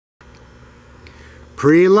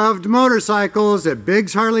Pre-loved motorcycles at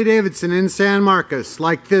Biggs Harley Davidson in San Marcos,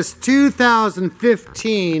 like this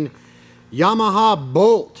 2015 Yamaha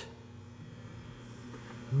Bolt.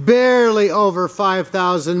 Barely over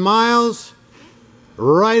 5,000 miles,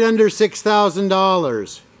 right under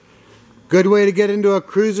 $6,000. Good way to get into a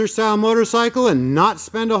cruiser style motorcycle and not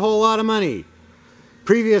spend a whole lot of money.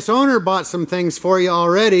 Previous owner bought some things for you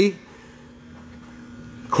already.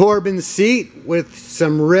 Corbin seat with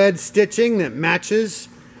some red stitching that matches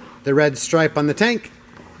the red stripe on the tank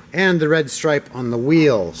and the red stripe on the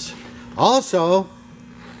wheels. Also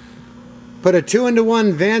put a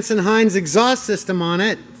 2-in-1 Vance & Hines exhaust system on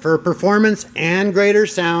it for performance and greater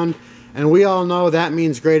sound, and we all know that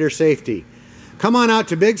means greater safety. Come on out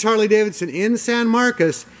to Biggs Harley Davidson in San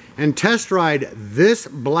Marcos and test ride this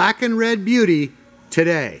black and red beauty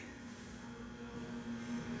today.